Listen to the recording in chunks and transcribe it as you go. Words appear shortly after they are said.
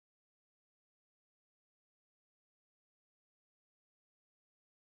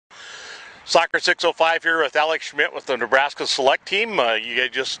Soccer 605 here with Alex Schmidt with the Nebraska Select team. You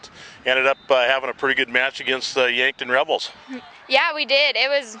guys just ended up having a pretty good match against the Yankton Rebels. Yeah, we did.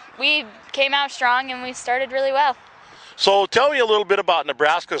 We came out strong and we started really well. So tell me a little bit about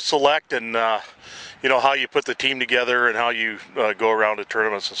Nebraska Select and how you put the team together and how you go around to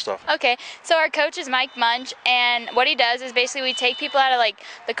tournaments and stuff. Okay, so our coach is Mike Munch, and what he does is basically we take people out of like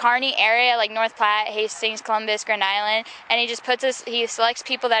the Kearney area, like North Platte, Hastings, Columbus, Grand Island, and he selects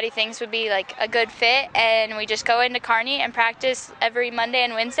people that he thinks would be like a good fit, and we just go into Kearney and practice every Monday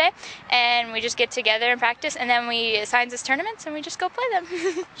and Wednesday, and we just get together and practice, and then we assign us tournaments and we just go play them.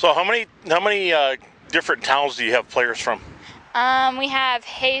 So how many different towns do you have players from? We have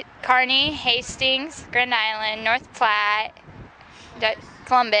Kearney, Hastings, Grand Island, North Platte,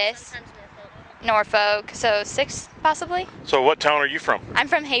 Columbus, Norfolk, so 6 possibly. So what town are you from? I'm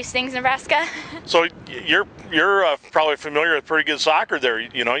from Hastings, Nebraska. So you're probably familiar with pretty good soccer there.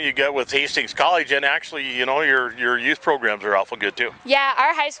 You get with Hastings College, and actually, your youth programs are awful good too. Yeah,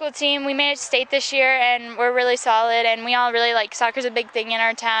 our high school team, we made it state this year, and we're really solid, and we all really like soccer's a big thing in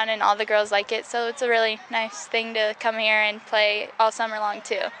our town, and all the girls like it, so it's a really nice thing to come here and play all summer long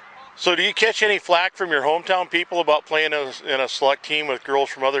too. So do you catch any flack from your hometown people about playing in a select team with girls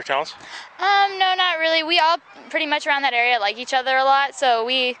from other towns? No, not really. We all pretty much around that area like each other a lot, so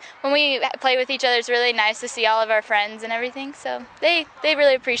when we play with each other, it's really nice to see all of our friends and everything, so they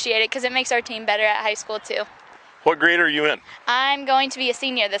really appreciate it because it makes our team better at high school too. What grade are you in? I'm going to be a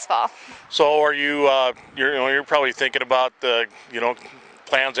senior this fall. So are you, you're probably thinking about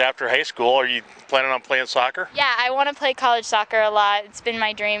plans after high school. Are you planning on playing soccer? Yeah, I want to play college soccer a lot. It's been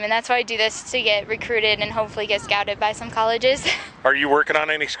my dream, and that's why I do this, to get recruited and hopefully get scouted by some colleges. Are you working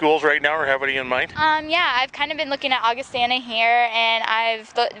on any schools right now or have any in mind? Yeah, I've kind of been looking at Augustana here, and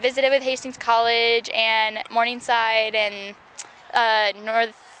I've visited with Hastings College and Morningside and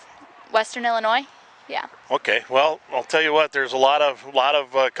Northwestern Illinois. Yeah. Okay, well, I'll tell you what, there's a lot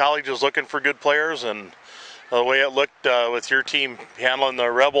of colleges looking for good players, and the way it looked with your team handling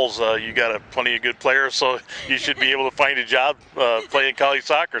the Rebels, you got plenty of good players, so you should be able to find a job playing college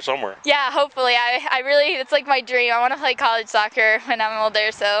soccer somewhere. Yeah, hopefully. I really, it's like my dream. I want to play college soccer when I'm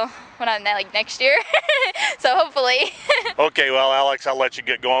older, so when I'm like next year. So hopefully. Okay, well, Alex, I'll let you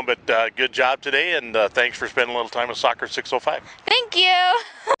get going, but good job today, and thanks for spending a little time with Soccer 605. Thank you.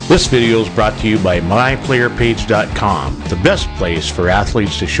 This video is brought to you by MyPlayerPage.com, the best place for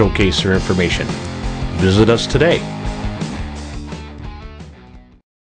athletes to showcase their information. Visit us today.